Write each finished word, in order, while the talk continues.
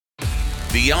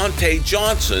Deontay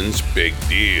Johnson's big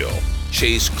deal,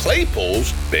 Chase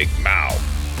Claypool's big mouth,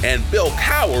 and Bill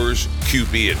Cowher's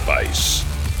QB advice.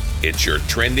 It's your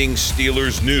trending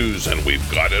Steelers news, and we've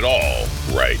got it all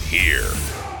right here.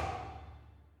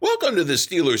 Welcome to the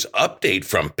Steelers update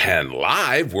from Penn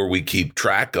Live, where we keep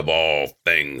track of all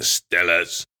things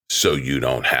Steelers so you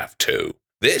don't have to.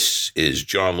 This is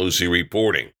John Lucy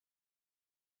reporting.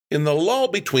 In the lull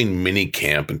between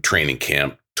minicamp and training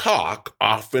camp, talk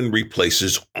often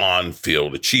replaces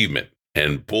on-field achievement.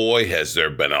 And boy, has there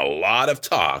been a lot of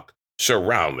talk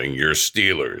surrounding your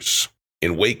Steelers.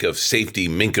 In wake of safety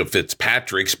Minkah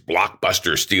Fitzpatrick's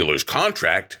blockbuster Steelers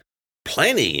contract,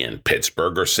 plenty in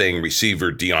Pittsburgh are saying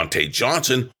receiver Deontay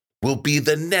Johnson will be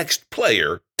the next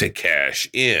player to cash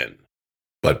in.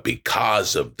 But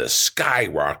because of the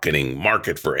skyrocketing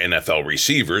market for NFL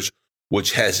receivers,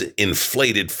 which has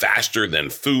inflated faster than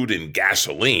food and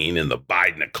gasoline in the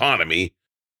Biden economy,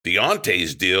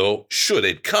 Deontay's deal, should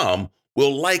it come,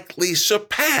 will likely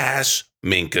surpass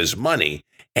Minkah's money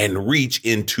and reach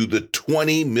into the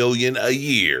 $20 million a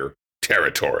year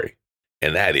territory.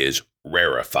 And that is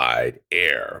rarefied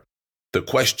air. The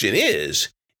question is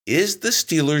the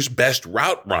Steelers' best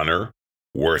route runner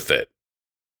worth it?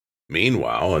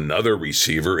 Meanwhile, another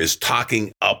receiver is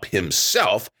talking up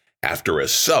himself after a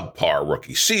subpar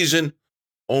rookie season,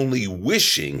 only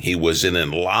wishing he was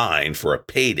in line for a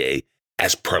payday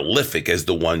as prolific as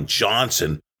the one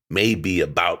Johnson may be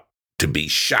about to be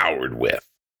showered with.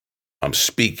 I'm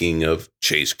speaking of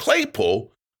Chase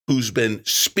Claypool, who's been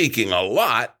speaking a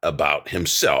lot about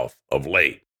himself of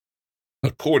late.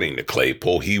 According to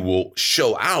Claypool, he will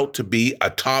show out to be a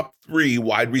top 3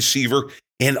 wide receiver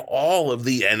in all of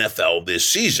the NFL this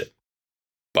season.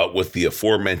 But with the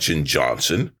aforementioned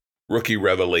Johnson, rookie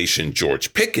revelation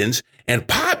George Pickens, and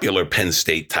popular Penn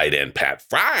State tight end Pat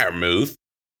Freiermuth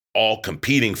all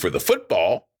competing for the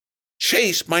football,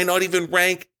 Chase might not even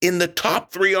rank in the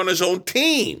top 3 on his own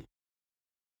team.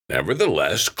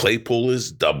 Nevertheless, Claypool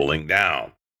is doubling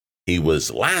down. He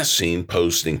was last seen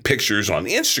posting pictures on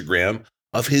Instagram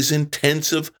of his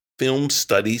intensive film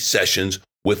study sessions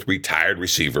with retired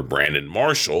receiver Brandon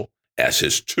Marshall as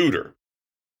his tutor.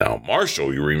 Now,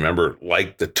 Marshall, you remember,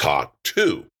 liked to talk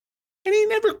too, and he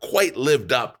never quite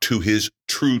lived up to his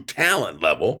true talent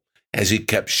level as he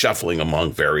kept shuffling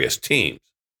among various teams.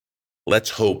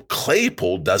 Let's hope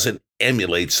Claypool doesn't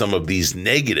emulate some of these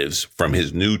negatives from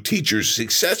his new teacher's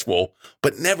successful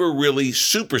but never really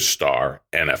superstar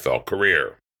NFL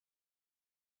career.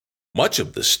 Much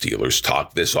of the Steelers'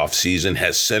 talk this offseason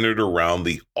has centered around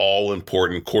the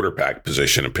all-important quarterback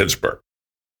position in Pittsburgh.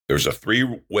 There's a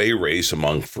 3-way race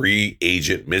among free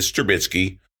agent Mitch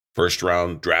Trubisky,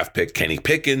 first-round draft pick Kenny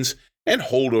Pickens, and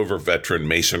holdover veteran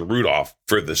Mason Rudolph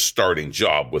for the starting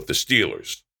job with the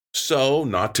Steelers. So,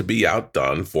 not to be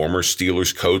outdone, former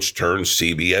Steelers coach turned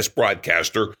CBS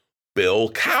broadcaster Bill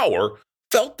Cowher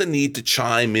felt the need to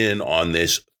chime in on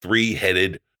this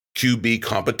 3-headed QB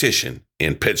competition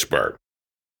in Pittsburgh.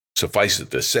 Suffice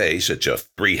it to say, such a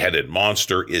 3-headed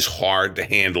monster is hard to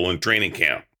handle in training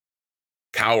camp.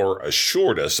 Cowher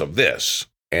assured us of this,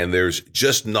 and there's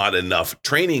just not enough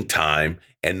training time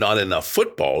and not enough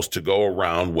footballs to go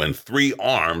around when 3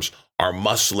 arms are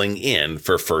muscling in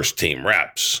for first-team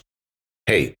reps.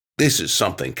 Hey, this is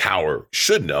something Cowher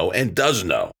should know and does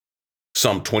know.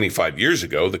 Some 25 years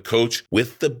ago, the coach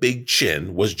with the big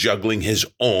chin was juggling his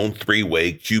own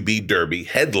 3-way QB derby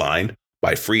headlined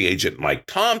by free agent Mike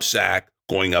Tomczak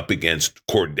going up against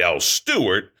Cordell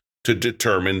Stewart to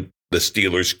determine the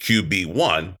Steelers'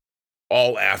 QB1,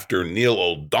 all after Neil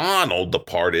O'Donnell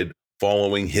departed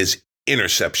following his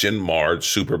interception-marred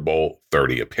Super Bowl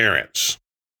 30 appearance.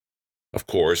 Of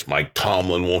course, Mike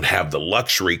Tomlin won't have the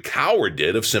luxury Cowher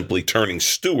did of simply turning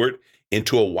Stewart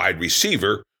into a wide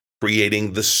receiver,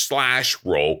 creating the slash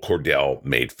role Cordell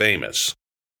made famous.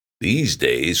 These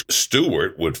days,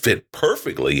 Stewart would fit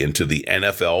perfectly into the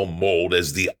NFL mold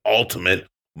as the ultimate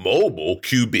mobile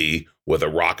QB with a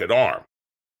rocket arm.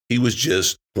 He was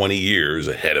just 20 years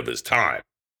ahead of his time.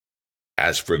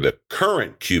 As for the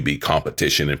current QB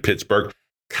competition in Pittsburgh,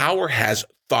 Cowher has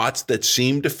thoughts that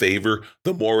seem to favor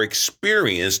the more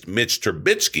experienced Mitch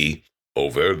Trubisky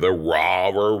over the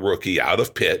rawer rookie out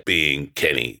of Pitt being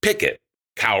Kenny Pickett.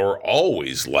 Cowher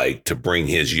always liked to bring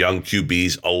his young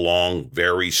QBs along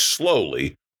very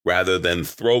slowly rather than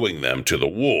throwing them to the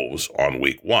wolves on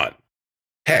week 1.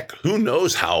 Heck, who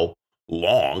knows how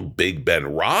long Big Ben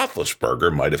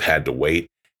Roethlisberger might have had to wait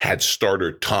had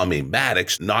starter Tommy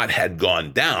Maddox not had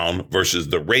gone down versus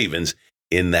the Ravens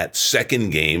in that second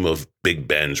game of Big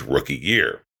Ben's rookie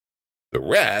year. The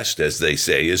rest, as they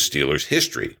say, is Steelers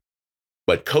history.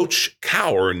 But Coach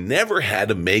Cowher never had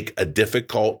to make a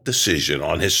difficult decision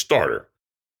on his starter.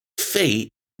 Fate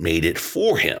made it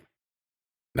for him.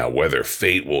 Now, whether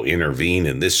fate will intervene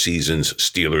in this season's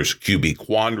Steelers QB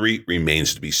quandary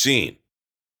remains to be seen.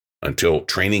 Until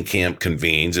training camp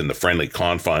convenes in the friendly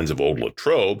confines of Old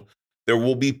Latrobe, there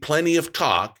will be plenty of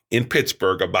talk in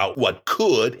Pittsburgh about what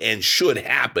could and should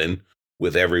happen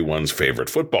with everyone's favorite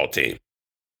football team.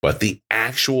 But the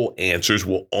actual answers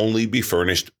will only be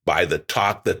furnished by the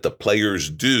talk that the players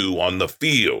do on the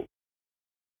field.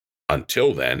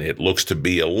 Until then, it looks to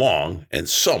be a long and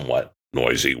somewhat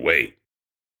noisy wait.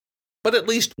 But at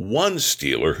least one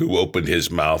Steeler who opened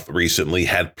his mouth recently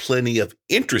had plenty of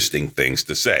interesting things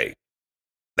to say.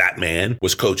 That man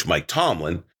was Coach Mike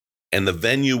Tomlin, and the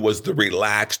venue was the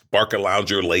relaxed,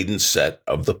 Barcalounger-laden set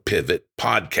of the Pivot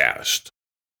podcast.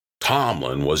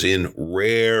 Tomlin was in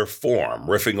rare form,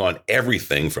 riffing on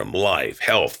everything from life,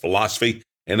 health, philosophy,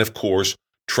 and of course,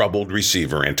 troubled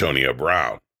receiver Antonio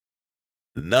Brown.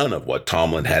 None of what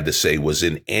Tomlin had to say was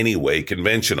in any way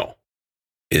conventional.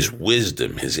 His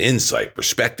wisdom, his insight,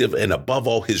 perspective, and above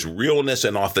all, his realness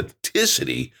and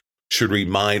authenticity should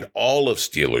remind all of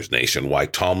Steelers Nation why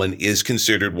Tomlin is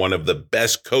considered one of the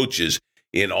best coaches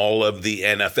in all of the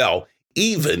NFL,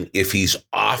 even if he's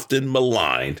often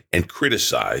maligned and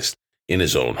criticized in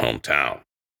his own hometown.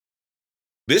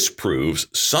 This proves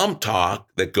some talk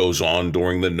that goes on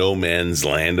during the no man's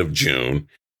land of June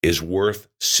is worth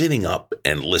sitting up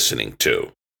and listening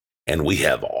to. And we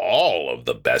have all of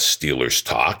the best Steelers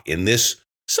talk in this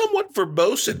somewhat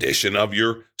verbose edition of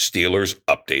your Steelers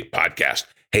Update podcast.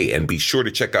 Hey, and be sure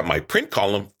to check out my print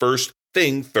column first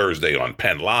thing Thursday on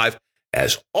Penn Live.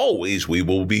 As always, we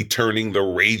will be turning the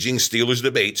raging Steelers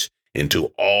debates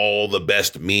into all the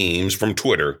best memes from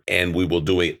Twitter, and we will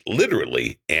do it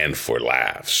literally and for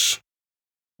laughs.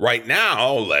 Right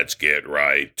now, let's get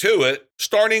right to it.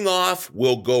 Starting off,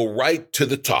 we'll go right to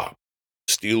the top.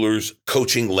 Steelers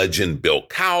coaching legend Bill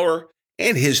Cowher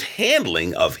and his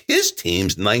handling of his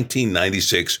team's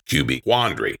 1996 QB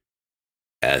quandary.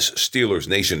 As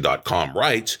SteelersNation.com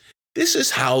writes, this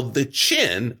is how the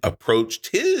Chin approached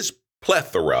his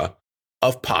plethora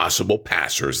of possible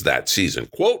passers that season.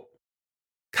 Quote,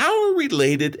 Cowher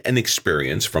related an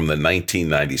experience from the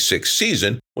 1996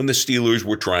 season when the Steelers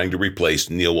were trying to replace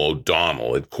Neil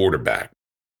O'Donnell at quarterback.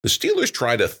 The Steelers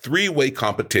tried a three-way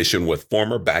competition with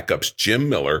former backups Jim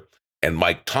Miller and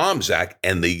Mike Tomczak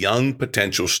and the young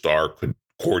potential star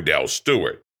Cordell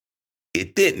Stewart.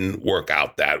 It didn't work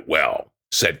out that well,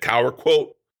 said Cowher,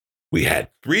 quote, we had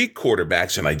three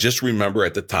quarterbacks, and I just remember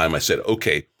at the time I said,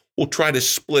 okay, we'll try to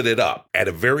split it up. At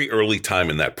a very early time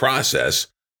in that process,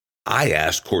 I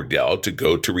asked Cordell to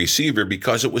go to receiver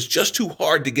because it was just too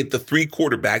hard to get the three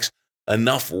quarterbacks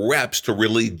enough reps to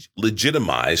really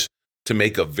legitimize to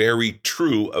make a very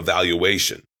true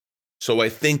evaluation. So I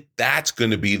think that's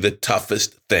going to be the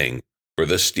toughest thing for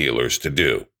the Steelers to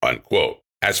do, unquote.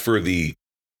 As for the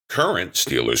current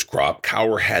Steelers crop,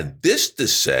 Cowher had this to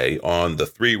say on the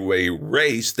three-way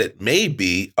race that may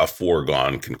be a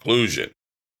foregone conclusion.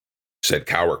 Said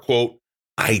Cowher, quote,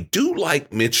 I do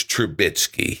like Mitch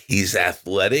Trubisky. He's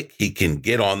athletic. He can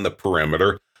get on the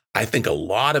perimeter. I think a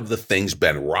lot of the things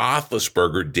Ben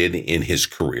Roethlisberger did in his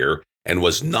career and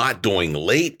was not doing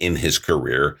late in his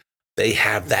career, they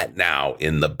have that now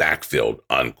in the backfield,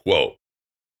 unquote.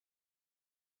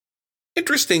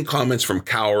 Interesting comments from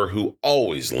Cowher, who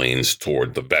always leans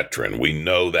toward the veteran. We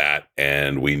know that,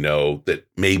 and we know that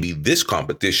maybe this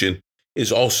competition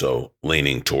is also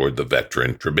leaning toward the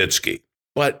veteran Trubisky.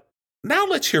 But now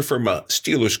let's hear from a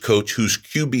Steelers coach whose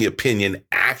QB opinion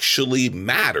actually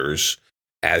matters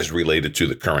as related to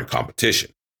the current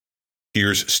competition.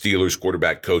 Here's Steelers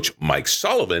quarterback coach Mike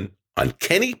Sullivan on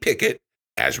Kenny Pickett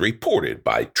as reported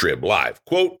by Trib Live.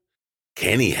 Quote,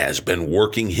 Kenny has been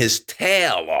working his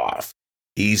tail off.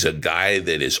 He's a guy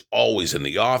that is always in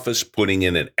the office, putting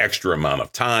in an extra amount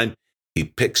of time. He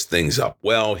picks things up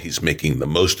well. He's making the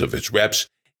most of his reps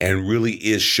and really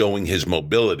is showing his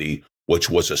mobility, which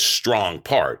was a strong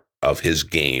part of his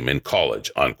game in college,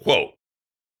 unquote.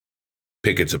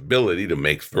 Pickett's ability to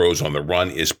make throws on the run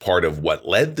is part of what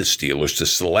led the Steelers to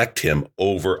select him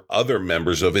over other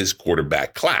members of his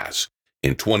quarterback class.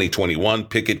 In 2021,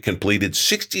 Pickett completed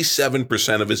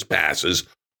 67% of his passes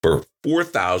for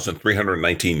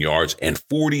 4,319 yards and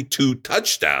 42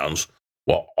 touchdowns,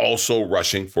 while also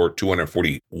rushing for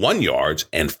 241 yards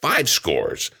and 5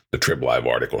 scores, the Trib Live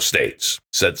article states.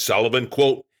 Said Sullivan,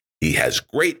 quote, he has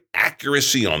great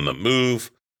accuracy on the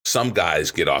move. Some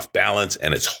guys get off balance,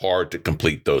 and it's hard to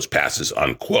complete those passes,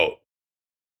 unquote.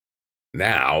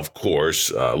 Now, of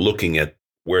course, looking at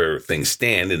where things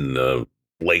stand in the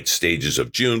late stages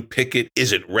of June, Pickett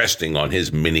isn't resting on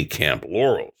his minicamp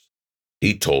laurels.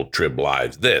 He told Trib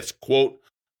Live this, quote,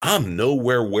 "I'm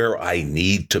nowhere where I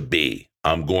need to be.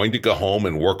 I'm going to go home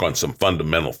and work on some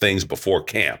fundamental things before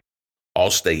camp.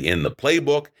 I'll stay in the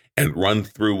playbook and run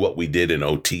through what we did in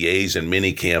OTAs and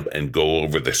minicamp and go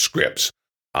over the scripts.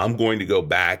 I'm going to go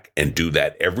back and do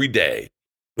that every day.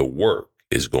 The work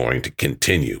is going to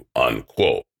continue,"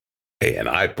 unquote. And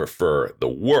I prefer the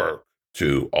work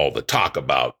to all the talk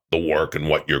about the work and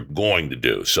what you're going to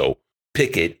do. So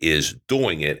Pickett is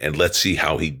doing it, and let's see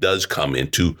how he does come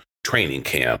into training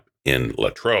camp in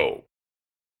Latrobe.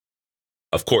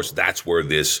 Of course, that's where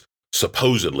this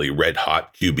supposedly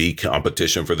red-hot QB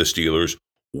competition for the Steelers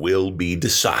will be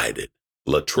decided.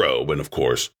 Latrobe and, of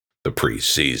course, the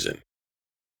preseason.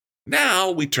 Now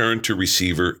we turn to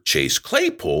receiver Chase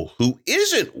Claypool, who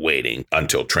isn't waiting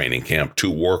until training camp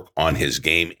to work on his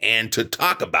game and to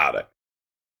talk about it.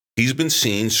 He's been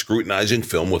seen scrutinizing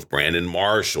film with Brandon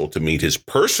Marshall to meet his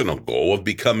personal goal of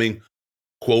becoming,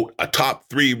 quote, a top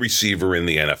 3 receiver in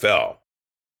the NFL.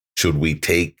 Should we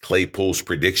take Claypool's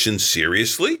predictions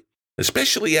seriously,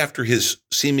 especially after his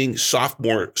seeming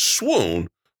sophomore swoon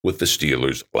with the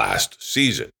Steelers last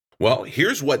season? Well,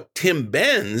 here's what Tim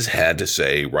Benz had to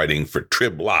say, writing for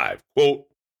Trib Live. Quote,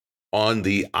 "On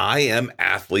the I Am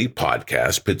Athlete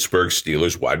podcast, Pittsburgh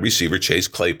Steelers wide receiver Chase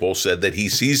Claypool said that he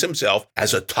sees himself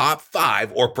as a top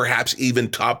 5 or perhaps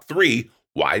even top 3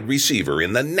 wide receiver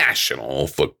in the National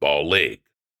Football League.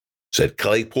 Said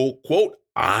Claypool, quote,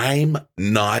 "I'm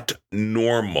not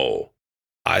normal.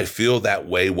 I feel that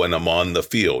way when I'm on the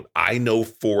field. I know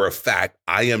for a fact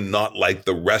I am not like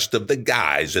the rest of the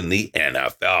guys in the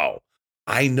NFL.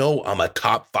 I know I'm a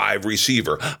top 5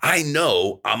 receiver. I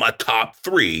know I'm a top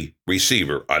 3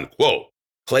 receiver," unquote.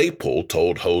 Claypool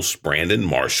told hosts Brandon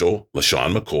Marshall,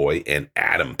 LaShawn McCoy, and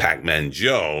Adam Pac-Man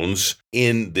Jones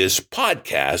in this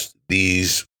podcast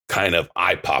these kind of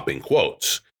eye-popping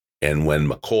quotes. And when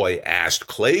McCoy asked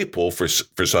Claypool for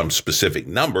some specific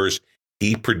numbers,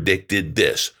 he predicted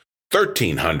this: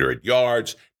 1,300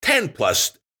 yards,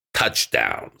 10-plus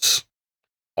touchdowns.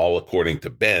 All according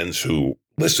to Benz, who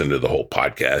listened to the whole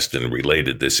podcast and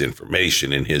related this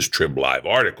information in his Trib Live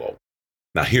article.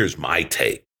 Now, here's my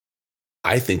take.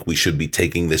 I think we should be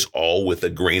taking this all with a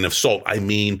grain of salt. I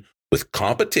mean, with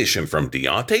competition from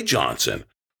Deontay Johnson,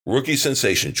 rookie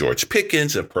sensation George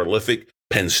Pickens, and prolific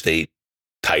Penn State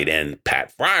tight end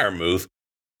Pat Freiermuth,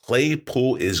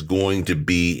 Claypool is going to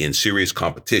be in serious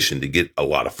competition to get a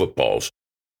lot of footballs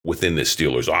within the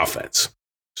Steelers offense.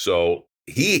 So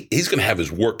he's going to have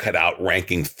his work cut out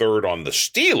ranking 3rd on the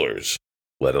Steelers,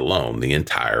 let alone the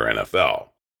entire NFL.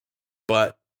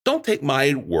 But don't take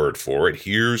my word for it.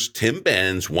 Here's Tim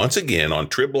Benz once again on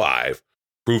Trib Live,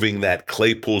 proving that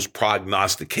Claypool's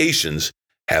prognostications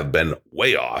have been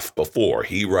way off before.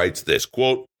 He writes this,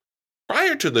 quote,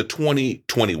 "Prior to the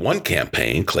 2021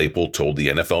 campaign, Claypool told the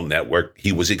NFL Network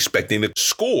he was expecting to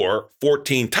score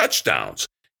 14 touchdowns.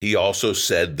 He also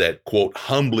said that, quote,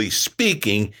 humbly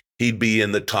speaking, he'd be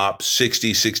in the top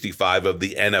 60, 65 of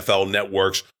the NFL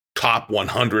Network's top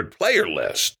 100 player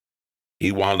list.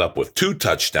 He wound up with 2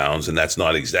 touchdowns, and that's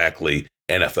not exactly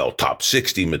NFL top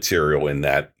 60 material in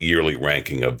that yearly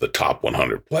ranking of the top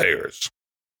 100 players.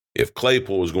 If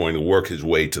Claypool is going to work his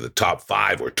way to the top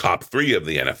 5 or top 3 of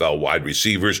the NFL wide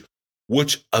receivers,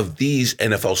 which of these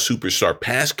NFL superstar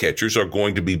pass catchers are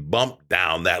going to be bumped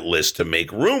down that list to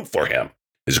make room for him?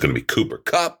 Is it going to be Cooper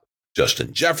Kupp,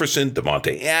 Justin Jefferson,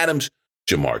 Devontae Adams,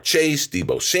 Jamar Chase,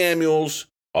 Deebo Samuels?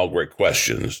 All great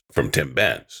questions from Tim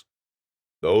Benz.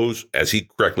 Those, as he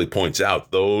correctly points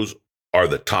out, those are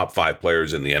the top 5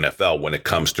 players in the NFL when it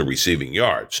comes to receiving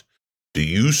yards. Do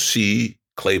you see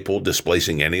Claypool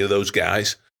displacing any of those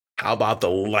guys? How about the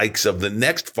likes of the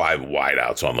next 5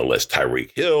 wideouts on the list?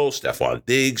 Tyreek Hill, Stephon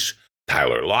Diggs,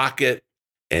 Tyler Lockett,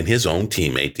 and his own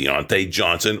teammate Deontay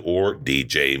Johnson or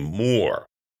DJ Moore.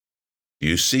 Do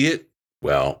you see it?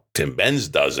 Well, Tim Benz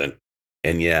doesn't.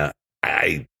 And yeah,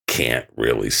 I can't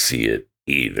really see it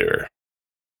either.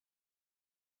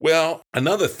 Well,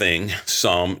 another thing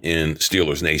some in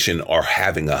Steelers Nation are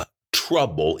having a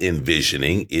trouble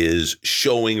envisioning is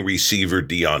showing receiver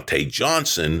Deontay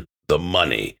Johnson the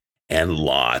money, and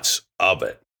lots of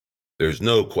it. There's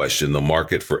no question the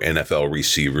market for NFL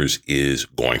receivers is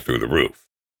going through the roof.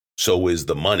 So is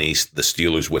the money the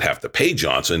Steelers would have to pay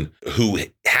Johnson, who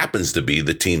happens to be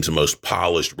the team's most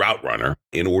polished route runner,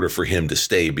 in order for him to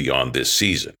stay beyond this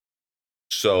season.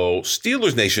 So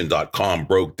SteelersNation.com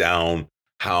broke down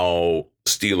how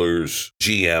Steelers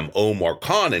GM Omar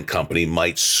Khan and company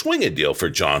might swing a deal for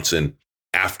Johnson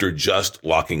after just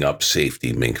locking up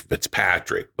safety Minkah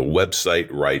Fitzpatrick. The website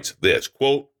writes this,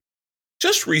 quote,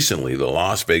 just recently, the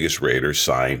Las Vegas Raiders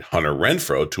signed Hunter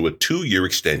Renfrow to a 2-year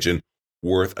extension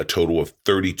worth a total of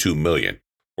 $32 million,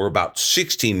 or about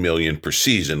 $16 million per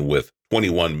season, with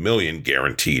 $21 million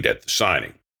guaranteed at the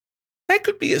signing. That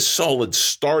could be a solid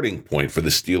starting point for the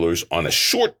Steelers on a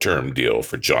short-term deal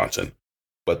for Johnson,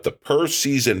 but the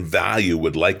per-season value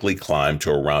would likely climb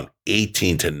to around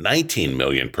 $18 to $19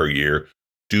 million per year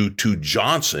due to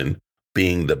Johnson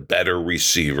being the better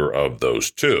receiver of those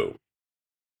two.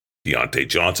 Diontae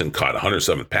Johnson caught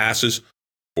 107 passes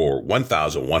for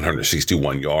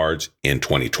 1,161 yards in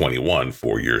 2021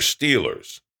 for your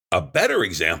Steelers. A better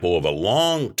example of a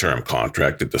long-term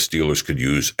contract that the Steelers could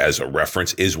use as a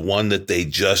reference is one that they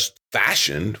just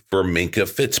fashioned for Minkah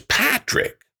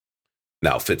Fitzpatrick.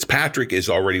 Now, Fitzpatrick is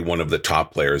already one of the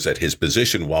top players at his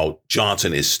position, while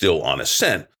Johnson is still on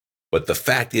ascent. But the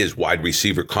fact is, wide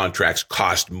receiver contracts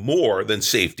cost more than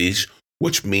safeties,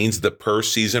 which means the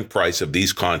per-season price of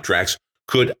these contracts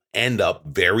could end up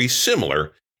very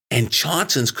similar, and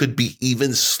Johnson's could be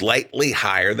even slightly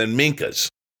higher than Minkah's.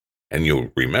 And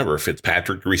you'll remember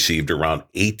Fitzpatrick received around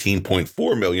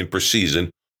 $18.4 million per season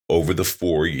over the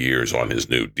 4 years on his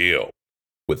new deal.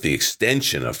 With the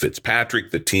extension of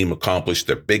Fitzpatrick, the team accomplished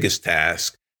their biggest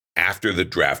task after the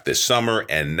draft this summer,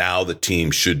 and now the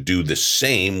team should do the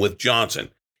same with Johnson.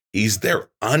 He's their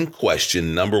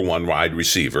unquestioned number one wide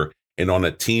receiver, and on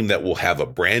a team that will have a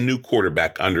brand new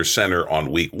quarterback under center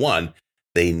on week 1,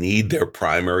 they need their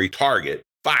primary target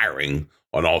firing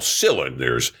on all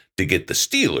cylinders to get the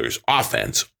Steelers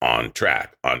offense on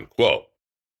track, unquote.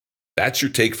 That's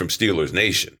your take from Steelers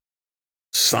Nation.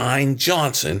 Sign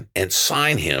Johnson and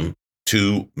sign him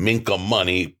to Minkah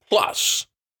money plus.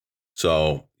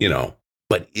 So,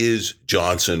 but is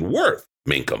Johnson worth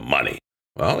Minkah money?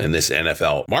 Well, in this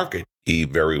NFL market, he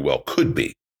very well could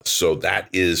be. So that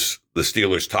is the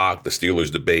Steelers talk, the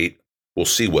Steelers debate. We'll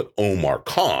see what Omar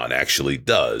Khan actually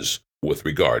does with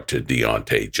regard to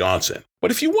Diontae Johnson.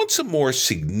 But if you want some more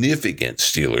significant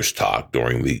Steelers talk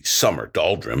during the summer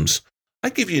doldrums, I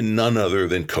give you none other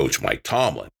than Coach Mike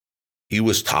Tomlin. He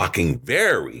was talking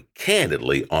very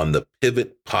candidly on the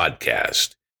Pivot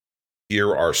podcast.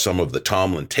 Here are some of the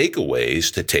Tomlin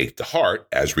takeaways to take to heart,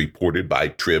 as reported by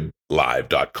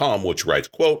TribLive.com, which writes,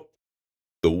 quote,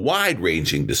 the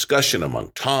wide-ranging discussion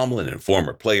among Tomlin and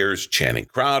former players Channing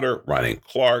Crowder, Ryan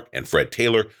Clark, and Fred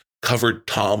Taylor covered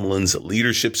Tomlin's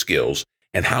leadership skills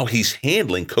and how he's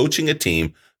handling coaching a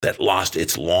team that lost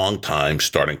its longtime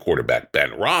starting quarterback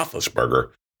Ben Roethlisberger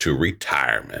to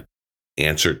retirement.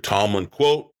 Answered Tomlin,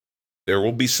 quote, there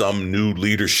will be some new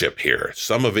leadership here.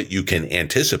 Some of it you can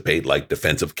anticipate, like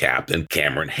defensive captain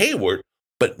Cameron Hayward,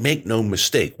 but make no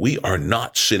mistake, we are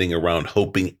not sitting around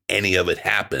hoping any of it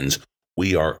happens.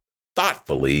 We are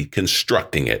thoughtfully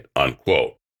constructing it,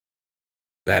 unquote.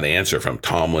 That answer from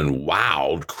Tomlin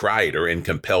wowed Kreider and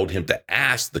compelled him to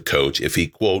ask the coach if he,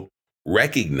 quote,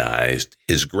 recognized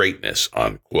his greatness,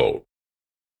 unquote.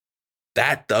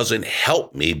 That doesn't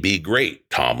help me be great,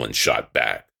 Tomlin shot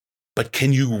back. But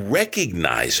can you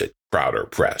recognize it? Crowder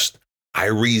pressed. I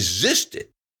resist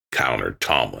it, countered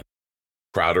Tomlin.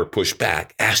 Crowder pushed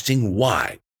back, asking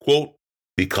why. Quote,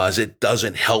 because it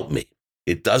doesn't help me.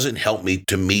 It doesn't help me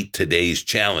to meet today's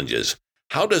challenges.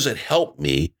 How does it help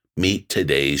me meet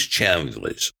today's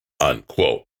challenges?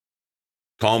 Unquote.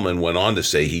 Tomlin went on to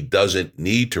say he doesn't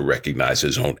need to recognize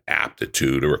his own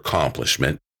aptitude or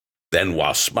accomplishment. Then,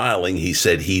 while smiling, he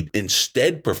said he'd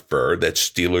instead prefer that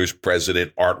Steelers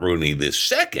president Art Rooney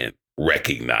II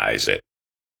recognize it.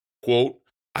 Quote,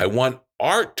 I want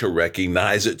Art to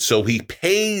recognize it so he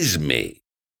pays me.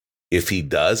 If he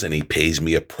does and he pays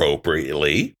me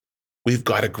appropriately, we've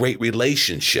got a great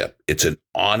relationship. It's an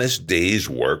honest day's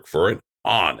work for an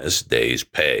honest day's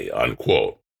pay,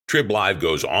 unquote. Trib Live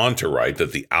goes on to write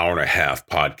that the hour-and-a-half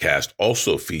podcast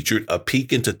also featured a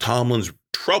peek into Tomlin's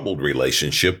troubled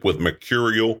relationship with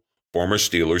mercurial former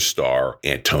Steelers star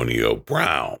Antonio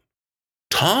Brown.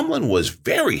 Tomlin was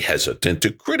very hesitant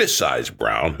to criticize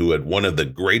Brown, who had one of the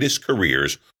greatest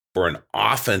careers for an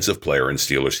offensive player in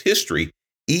Steelers history,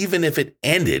 even if it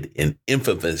ended in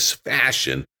infamous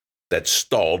fashion that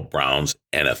stalled Brown's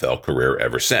NFL career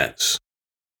ever since.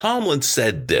 Tomlin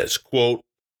said this, quote,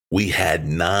 we had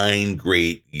 9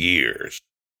 great years.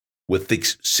 With the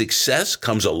success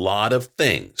comes a lot of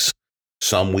things.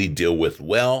 Some we deal with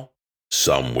well,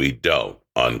 some we don't,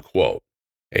 unquote.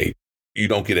 Hey, you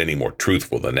don't get any more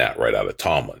truthful than that right out of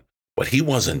Tomlin. But he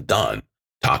wasn't done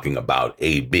talking about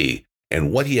AB,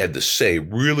 and what he had to say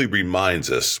really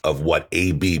reminds us of what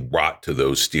AB brought to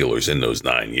those Steelers in those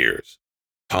 9 years.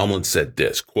 Tomlin said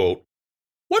this, quote,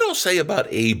 What I'll say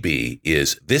about AB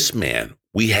is this man,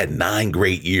 we had 9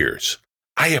 great years.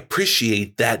 I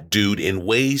appreciate that dude in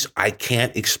ways I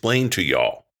can't explain to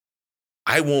y'all.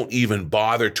 I won't even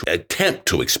bother to attempt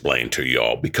to explain to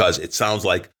y'all because it sounds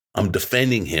like I'm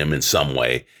defending him in some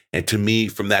way. And to me,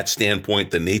 from that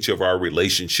standpoint, the nature of our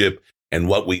relationship and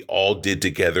what we all did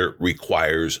together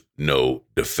requires no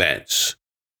defense.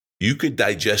 You could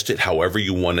digest it however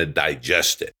you want to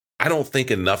digest it. I don't think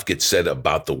enough gets said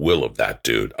about the will of that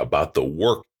dude, about the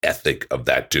work ethic of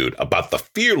that dude, about the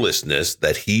fearlessness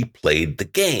that he played the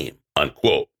game,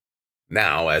 unquote.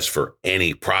 Now, as for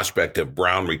any prospect of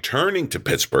Brown returning to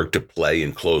Pittsburgh to play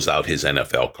and close out his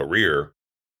NFL career,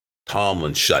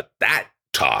 Tomlin shut that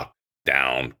talk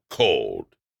down cold.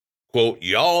 Quote,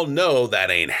 y'all know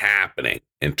that ain't happening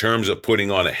in terms of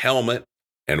putting on a helmet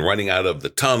and running out of the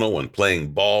tunnel and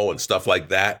playing ball and stuff like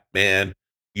that. Man,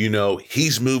 you know,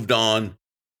 he's moved on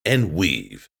and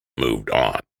we've moved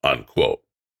on, unquote.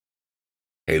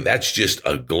 Hey, that's just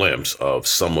a glimpse of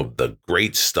some of the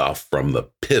great stuff from the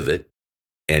pivot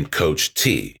and Coach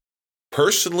T.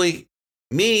 Personally,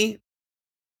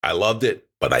 I loved it,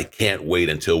 but I can't wait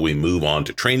until we move on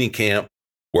to training camp,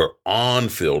 where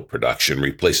on-field production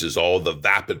replaces all the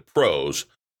vapid pros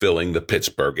filling the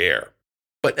Pittsburgh air.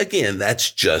 But again, that's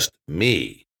just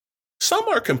me. Some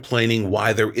are complaining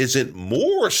why there isn't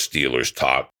more Steelers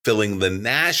talk filling the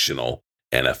national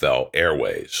NFL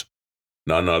airways.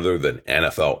 None other than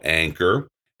NFL anchor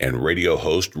and radio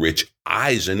host Rich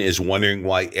Eisen is wondering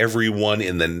why everyone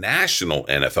in the national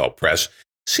NFL press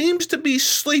seems to be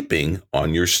sleeping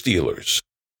on your Steelers.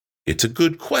 It's a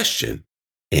good question,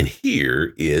 and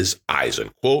here is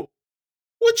Eisen, quote,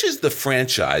 which is the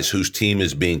franchise whose team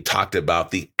is being talked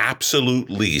about the absolute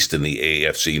least in the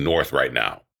AFC North right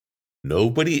now?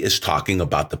 Nobody is talking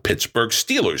about the Pittsburgh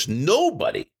Steelers.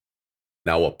 Nobody.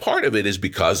 Now, a part of it is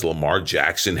because Lamar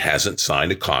Jackson hasn't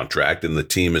signed a contract and the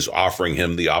team is offering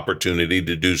him the opportunity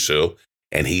to do so,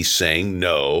 and he's saying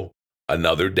no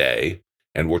another day.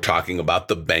 And we're talking about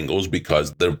the Bengals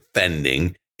because they're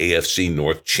defending AFC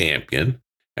North champion.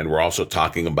 And we're also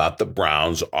talking about the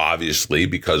Browns, obviously,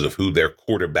 because of who their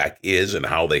quarterback is and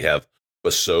how they have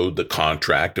bestowed the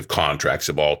contract of contracts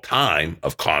of all time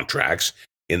of contracts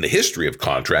in the history of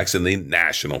contracts in the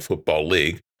National Football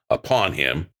League upon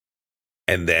him.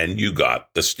 And then you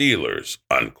got the Steelers,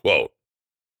 unquote.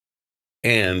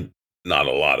 And not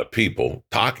a lot of people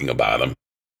talking about them,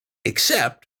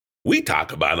 except we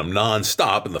talk about them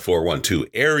nonstop in the 412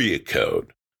 area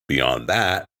code. Beyond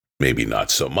that, maybe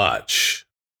not so much.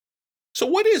 So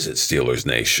what is it, Steelers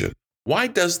Nation? Why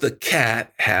does the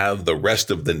cat have the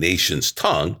rest of the nation's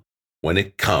tongue when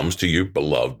it comes to your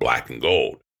beloved black and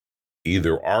gold?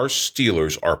 Either our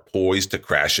Steelers are poised to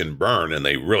crash and burn and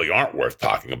they really aren't worth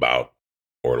talking about,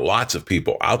 or lots of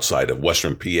people outside of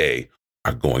Western PA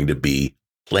are going to be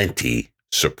plenty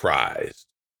surprised.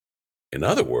 In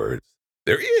other words,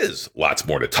 there is lots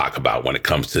more to talk about when it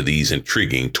comes to these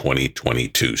intriguing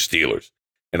 2022 Steelers.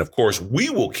 And of course, we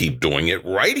will keep doing it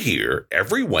right here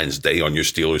every Wednesday on your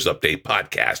Steelers Update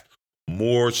podcast.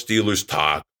 More Steelers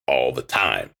talk all the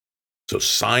time. So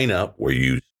sign up where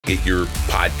you get your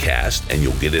podcast and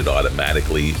you'll get it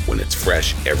automatically when it's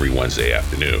fresh every Wednesday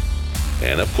afternoon.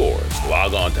 And of course,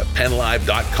 log on to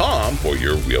PennLive.com for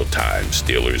your real-time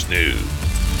Steelers news.